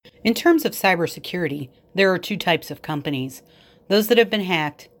In terms of cybersecurity, there are two types of companies, those that have been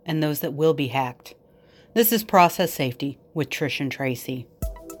hacked and those that will be hacked. This is Process Safety with Trish and Tracy.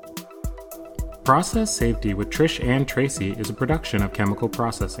 Process Safety with Trish and Tracy is a production of Chemical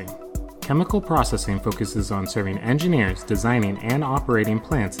Processing. Chemical Processing focuses on serving engineers designing and operating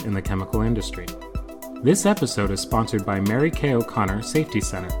plants in the chemical industry. This episode is sponsored by Mary Kay O'Connor Safety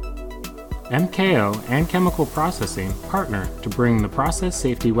Center. MKO and Chemical Processing partner to bring the Process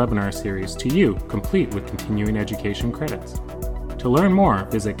Safety webinar series to you, complete with continuing education credits. To learn more,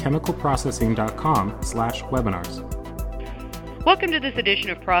 visit chemicalprocessing.com/webinars. Welcome to this edition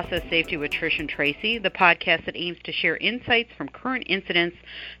of Process Safety with Trish and Tracy, the podcast that aims to share insights from current incidents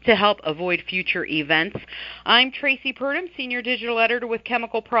to help avoid future events. I'm Tracy Purdom, Senior Digital Editor with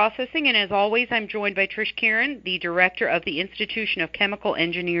Chemical Processing, and as always, I'm joined by Trish Kieran, the Director of the Institution of Chemical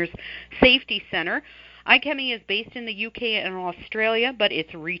Engineers Safety Center. iChemi is based in the UK and Australia, but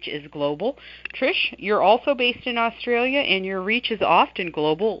its reach is global. Trish, you're also based in Australia, and your reach is often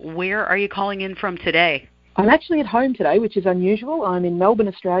global. Where are you calling in from today? I'm actually at home today, which is unusual. I'm in Melbourne,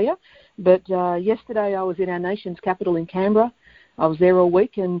 Australia, but yesterday I was in our nation's capital in Canberra. I was there all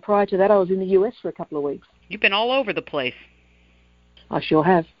week, and prior to that I was in the US for a couple of weeks. You've been all over the place. I sure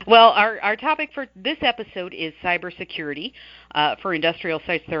have. Well, our topic for this episode is cybersecurity. For industrial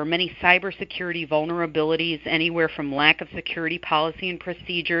sites, there are many cybersecurity vulnerabilities, anywhere from lack of security policy and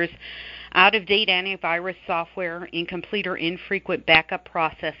procedures, out-of-date antivirus software, incomplete or infrequent backup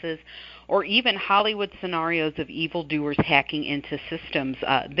processes, or even Hollywood scenarios of evildoers hacking into systems.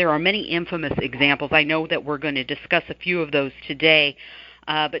 There are many infamous examples. I know that we're going to discuss a few of those today.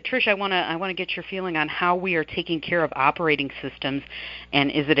 But Trish, I want to get your feeling on how we are taking care of operating systems,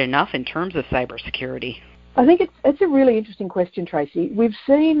 and is it enough in terms of cybersecurity? I think it's a really interesting question, Tracy. We've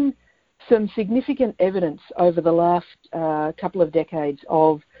seen some significant evidence over the last couple of decades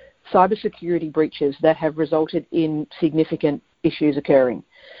of cybersecurity breaches that have resulted in significant issues occurring.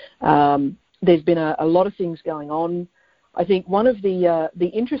 There's been a lot of things going on. I think one of the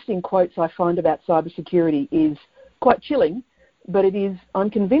interesting quotes I find about cybersecurity is quite chilling, but it is, I'm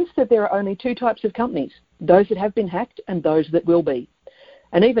convinced that there are only two types of companies, those that have been hacked and those that will be.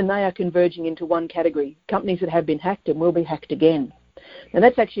 And even they are converging into one category, companies that have been hacked and will be hacked again. Now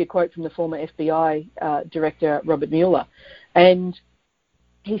that's actually a quote from the former FBI Director Robert Mueller. And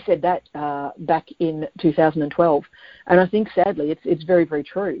he said that back in 2012. And I think, sadly, it's very, very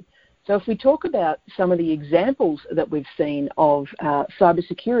true. So if we talk about some of the examples that we've seen of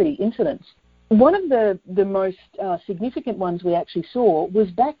cybersecurity incidents, one of the most significant ones we actually saw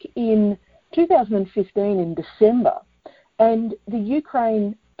was back in 2015 in December, and the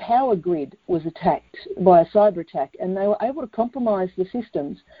Ukraine power grid was attacked by a cyber attack, and they were able to compromise the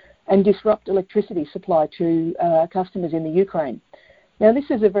systems and disrupt electricity supply to customers in the Ukraine. Now, this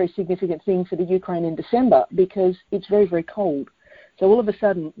is a very significant thing for the Ukraine in December because it's very, very cold. So all of a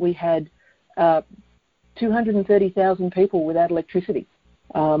sudden, we had 230,000 people without electricity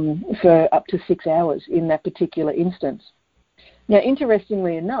for up to 6 hours in that particular instance. Now,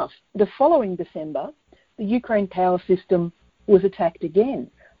 interestingly enough, the following December, the Ukraine power system was attacked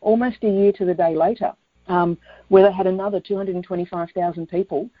again, almost a year to the day later, where they had another 225,000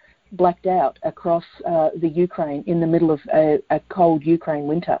 people blacked out across the Ukraine in the middle of a cold Ukraine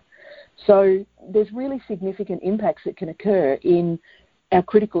winter. So there's really significant impacts that can occur in our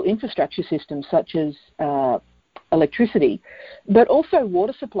critical infrastructure systems, such as electricity, but also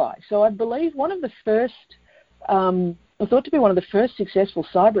water supply. So I believe one of the first, thought to be one of the first successful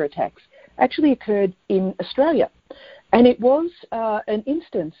cyber attacks actually occurred in Australia. And it was an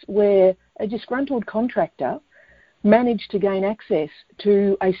instance where a disgruntled contractor managed to gain access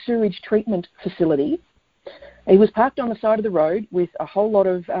to a sewage treatment facility. He was parked on the side of the road with a whole lot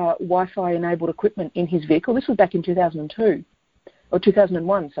of Wi-Fi enabled equipment in his vehicle. This was back in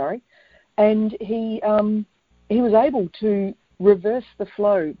 2001, sorry. And he was able to reverse the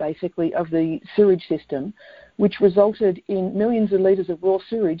flow, basically, of the sewage system, which resulted in millions of litres of raw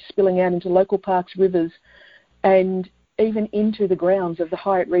sewage spilling out into local parks, rivers, and even into the grounds of the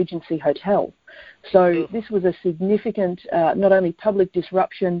Hyatt Regency Hotel. So this was a significant, not only public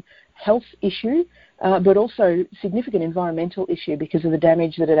disruption, health issue, but also significant environmental issue because of the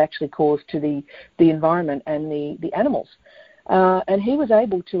damage that it actually caused to the environment and the animals. And he was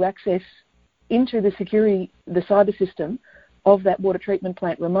able to access into the cyber system of that water treatment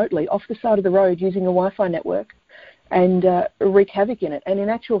plant remotely off the side of the road using a Wi-Fi network and wreak havoc in it. And in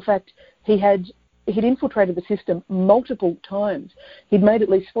actual fact, he'd infiltrated the system multiple times. He'd made at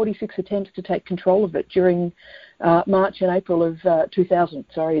least 46 attempts to take control of it during March and April of 2000,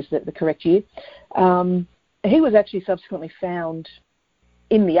 is the correct year. He was actually subsequently found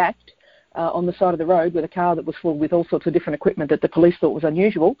in the act on the side of the road with a car that was full with all sorts of different equipment that the police thought was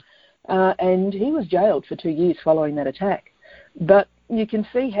unusual, and he was jailed for 2 years following that attack. But you can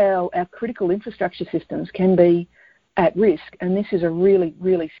see how our critical infrastructure systems can be at risk, and this is a really,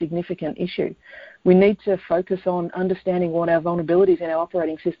 really significant issue. We need to focus on understanding what our vulnerabilities in our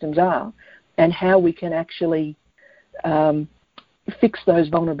operating systems are and how we can actually fix those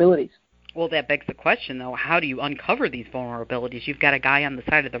vulnerabilities. Well, that begs the question, though, how do you uncover these vulnerabilities? You've got a guy on the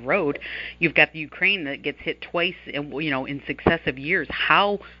side of the road. You've got the Ukraine that gets hit twice, in successive years.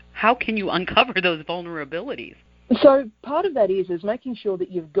 How can you uncover those vulnerabilities? So part of that is making sure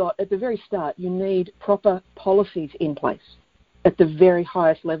that you've got, at the very start, you need proper policies in place at the very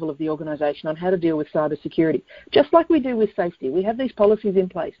highest level of the organisation on how to deal with cybersecurity. Just like we do with safety, we have these policies in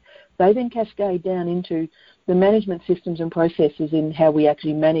place. They then cascade down into the management systems and processes in how we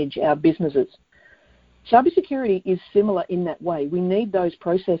actually manage our businesses. Cybersecurity is similar in that way. We need those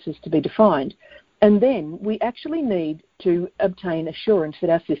processes to be defined, and then we actually need to obtain assurance that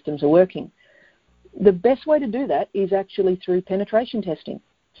our systems are working. The best way to do that is actually through penetration testing,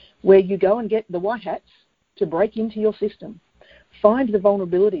 where you go and get the white hats to break into your system, find the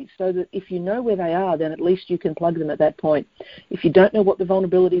vulnerabilities so that if you know where they are, then at least you can plug them at that point. If you don't know what the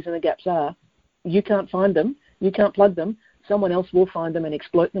vulnerabilities and the gaps are, you can't find them, you can't plug them, someone else will find them and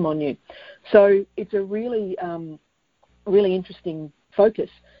exploit them on you. So it's a really, really interesting focus.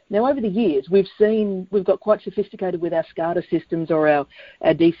 Now, over the years, we've got quite sophisticated with our SCADA systems or our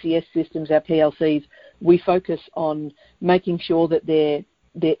DCS systems, our PLCs. We focus on making sure that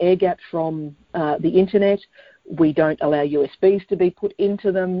they're air-gapped from the internet. We don't allow USBs to be put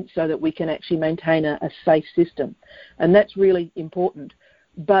into them so that we can actually maintain a safe system. And that's really important.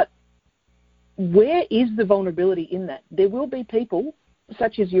 But where is the vulnerability in that? There will be people,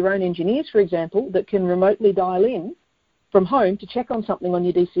 such as your own engineers, for example, that can remotely dial in from home to check on something on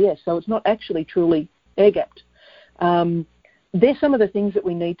your DCS, so it's not actually truly air-gapped. There's some of the things that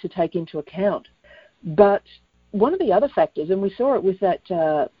we need to take into account. But one of the other factors, and we saw it with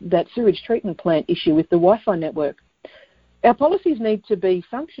that sewage treatment plant issue with the Wi-Fi network, our policies need to be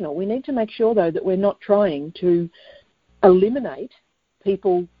functional. We need to make sure, though, that we're not trying to eliminate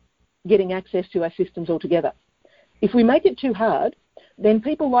people getting access to our systems altogether. If we make it too hard, then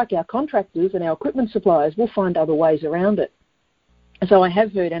people like our contractors and our equipment suppliers will find other ways around it. So I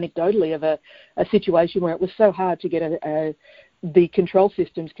have heard anecdotally of a situation where it was so hard to get the control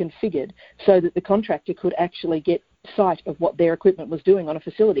systems configured so that the contractor could actually get sight of what their equipment was doing on a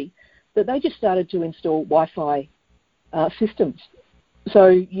facility, that they just started to install Wi-Fi systems. So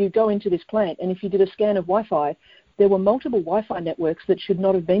you go into this plant, and if you did a scan of Wi-Fi, there were multiple Wi-Fi networks that should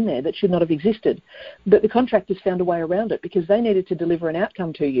not have been there, that should not have existed. But the contractors found a way around it because they needed to deliver an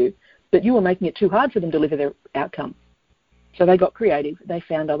outcome to you, but you were making it too hard for them to deliver their outcome. So they got creative. They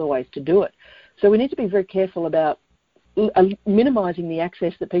found other ways to do it. So we need to be very careful about minimising the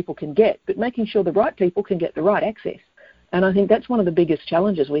access that people can get, but making sure the right people can get the right access. And I think that's one of the biggest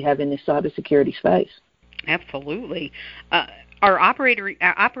challenges we have in this cybersecurity space. Absolutely. Are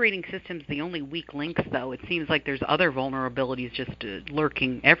operating systems the only weak links, though? It seems like there's other vulnerabilities just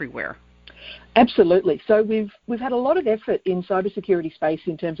lurking everywhere. Absolutely. So we've had a lot of effort in cybersecurity space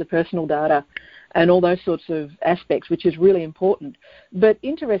in terms of personal data and all those sorts of aspects, which is really important. But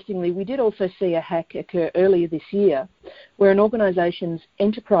interestingly, we did also see a hack occur earlier this year where an organisation's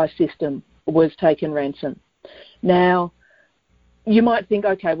enterprise system was taken ransom. Now, you might think,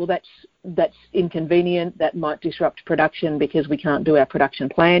 okay, well, that's inconvenient. That might disrupt production because we can't do our production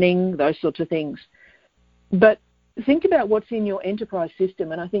planning, those sorts of things. But think about what's in your enterprise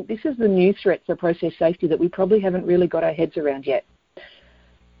system, and I think this is the new threat for process safety that we probably haven't really got our heads around yet.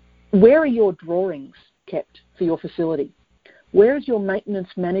 Where are your drawings kept for your facility? Where is your maintenance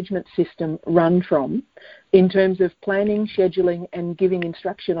management system run from in terms of planning, scheduling, and giving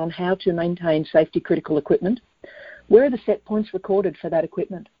instruction on how to maintain safety critical equipment? Where are the set points recorded for that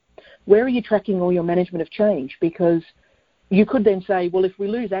equipment? Where are you tracking all your management of change? Because you could then say, well, if we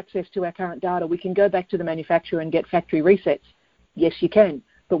lose access to our current data, we can go back to the manufacturer and get factory resets. Yes, you can.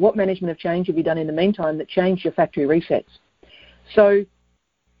 But what management of change have you done in the meantime that changed your factory resets? So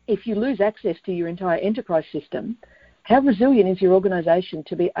if you lose access to your entire enterprise system, how resilient is your organisation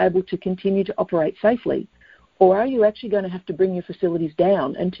to be able to continue to operate safely? Or are you actually going to have to bring your facilities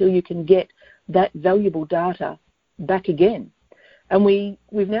down until you can get that valuable data back again? And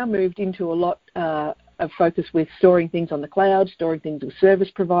we've now moved into a lot of focus with storing things on the cloud, storing things with service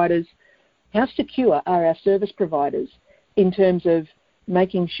providers. How secure are our service providers in terms of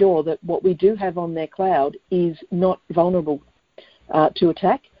making sure that what we do have on their cloud is not vulnerable to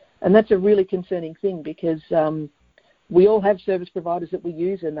attack? And that's a really concerning thing because We all have service providers that we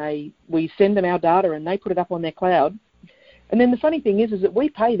use, and we send them our data and they put it up on their cloud. And then the funny thing is that we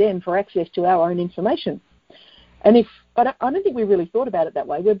pay them for access to our own information. And I don't think we really thought about it that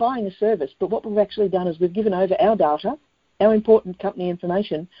way. We're buying a service, but what we've actually done is we've given over our data, our important company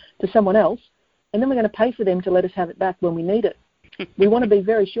information, to someone else, and then we're going to pay for them to let us have it back when we need it. We want to be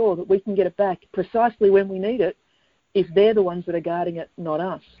very sure that we can get it back precisely when we need it if they're the ones that are guarding it, not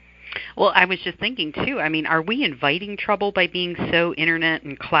us. Well, I was just thinking, too, I mean, are we inviting trouble by being so internet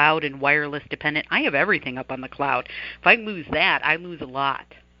and cloud and wireless dependent? I have everything up on the cloud. If I lose that, I lose a lot.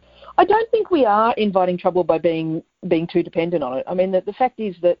 I don't think we are inviting trouble by being too dependent on it. I mean, the fact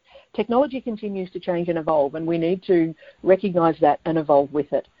is that technology continues to change and evolve, and we need to recognise that and evolve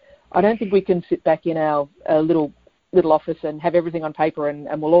with it. I don't think we can sit back in our little office and have everything on paper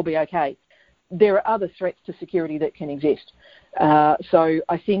and we'll all be okay. There are other threats to security that can exist. So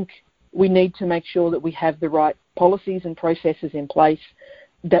I think we need to make sure that we have the right policies and processes in place,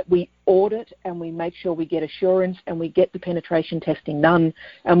 that we audit and we make sure we get assurance and we get the penetration testing done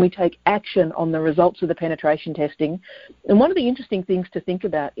and we take action on the results of the penetration testing. And one of the interesting things to think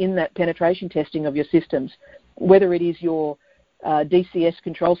about in that penetration testing of your systems, whether it is your DCS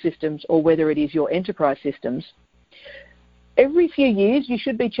control systems or whether it is your enterprise systems, every few years you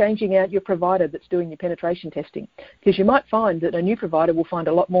should be changing out your provider that's doing your penetration testing, because you might find that a new provider will find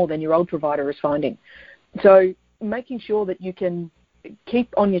a lot more than your old provider is finding. So making sure that you can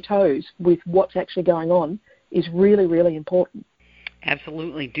keep on your toes with what's actually going on is really, really important.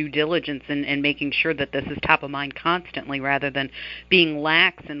 Absolutely. Due diligence and making sure that this is top of mind constantly rather than being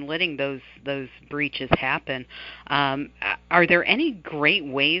lax and letting those breaches happen. Are there any great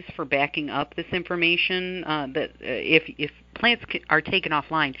ways for backing up this information that if plants are taken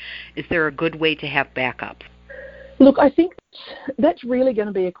offline, is there a good way to have backups? Look, I think that's really going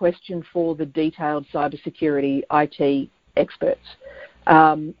to be a question for the detailed cybersecurity IT experts.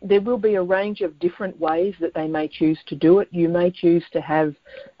 There will be a range of different ways that they may choose to do it. You may choose to have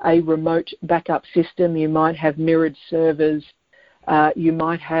a remote backup system. You might have mirrored servers. You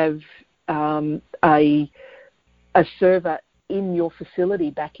might have a server in your facility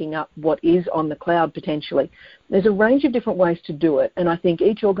backing up what is on the cloud potentially. There's a range of different ways to do it, and I think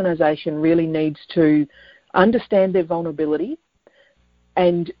each organisation really needs to understand their vulnerability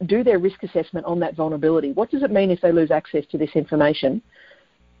and do their risk assessment on that vulnerability. What does it mean if they lose access to this information?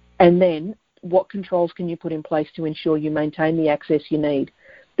 And then what controls can you put in place to ensure you maintain the access you need?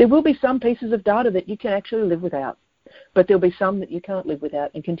 There will be some pieces of data that you can actually live without, but there'll be some that you can't live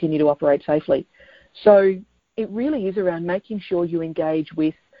without and continue to operate safely. So it really is around making sure you engage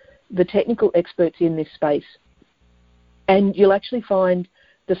with the technical experts in this space. And you'll actually find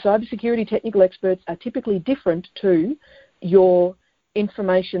the cybersecurity technical experts are typically different to your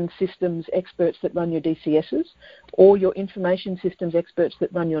information systems experts that run your DCSs or your information systems experts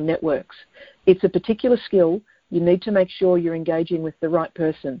that run your networks. It's a particular skill. You need to make sure you're engaging with the right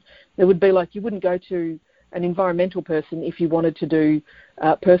person. It would be like you wouldn't go to an environmental person if you wanted to do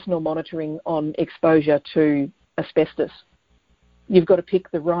personal monitoring on exposure to asbestos. You've got to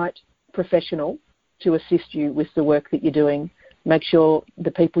pick the right professional to assist you with the work that you're doing. Make sure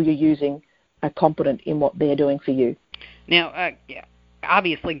the people you're using are competent in what they're doing for you. Now,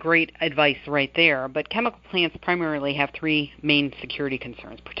 obviously great advice right there, but chemical plants primarily have three main security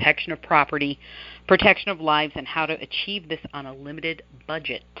concerns: protection of property, protection of lives, and how to achieve this on a limited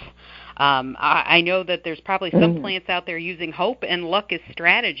budget. I know that there's probably some plants out there using hope and luck as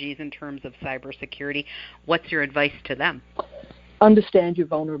strategies in terms of cybersecurity. What's your advice to them? Understand your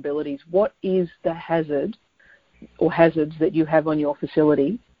vulnerabilities. What is the hazard or hazards that you have on your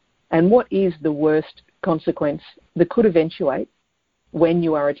facility, and what is the worst consequence that could eventuate when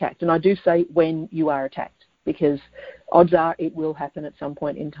you are attacked? And I do say when you are attacked, because odds are it will happen at some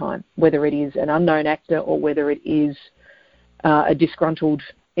point in time, whether it is an unknown actor or whether it is a disgruntled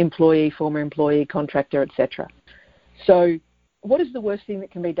employee, former employee, contractor, etc. So what is the worst thing that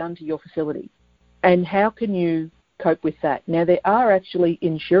can be done to your facility, and how can you cope with that? Now, there are actually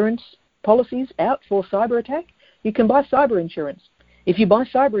insurance policies out for cyber attack. You can buy cyber insurance. If you buy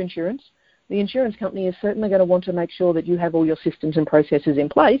cyber insurance, the insurance company is certainly going to want to make sure that you have all your systems and processes in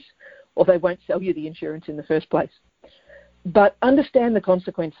place, or they won't sell you the insurance in the first place. But understand the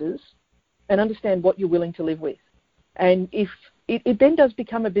consequences and understand what you're willing to live with. And if it then does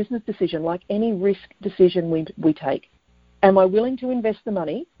become a business decision, like any risk decision we take. Am I willing to invest the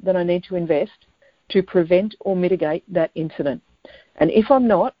money that I need to invest to prevent or mitigate that incident? And if I'm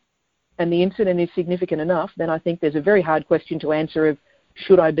not, and the incident is significant enough, then I think there's a very hard question to answer of,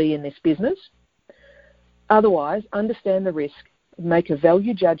 should I be in this business? Otherwise, understand the risk, make a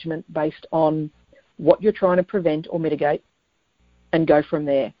value judgment based on what you're trying to prevent or mitigate, and go from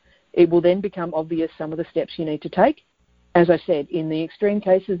there. It will then become obvious some of the steps you need to take. As I said, in the extreme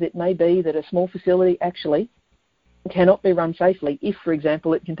cases, it may be that a small facility actually cannot be run safely if, for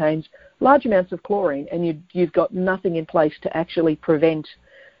example, it contains large amounts of chlorine and you've got nothing in place to actually prevent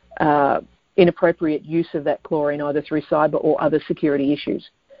inappropriate use of that chlorine, either through cyber or other security issues.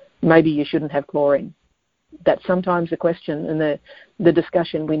 Maybe you shouldn't have chlorine. That's sometimes the question and the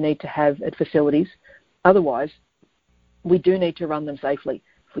discussion we need to have at facilities. Otherwise, we do need to run them safely.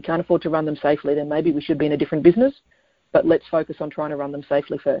 If we can't afford to run them safely, then maybe we should be in a different business, but let's focus on trying to run them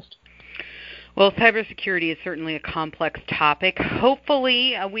safely first. Well, cybersecurity is certainly a complex topic.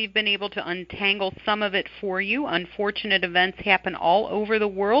 Hopefully, we've been able to untangle some of it for you. Unfortunate events happen all over the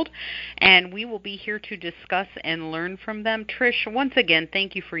world, and we will be here to discuss and learn from them. Trish, once again,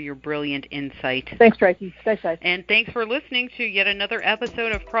 thank you for your brilliant insight. Thanks, Tracy. Stay safe. And thanks for listening to yet another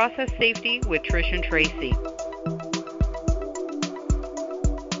episode of Process Safety with Trish and Tracy.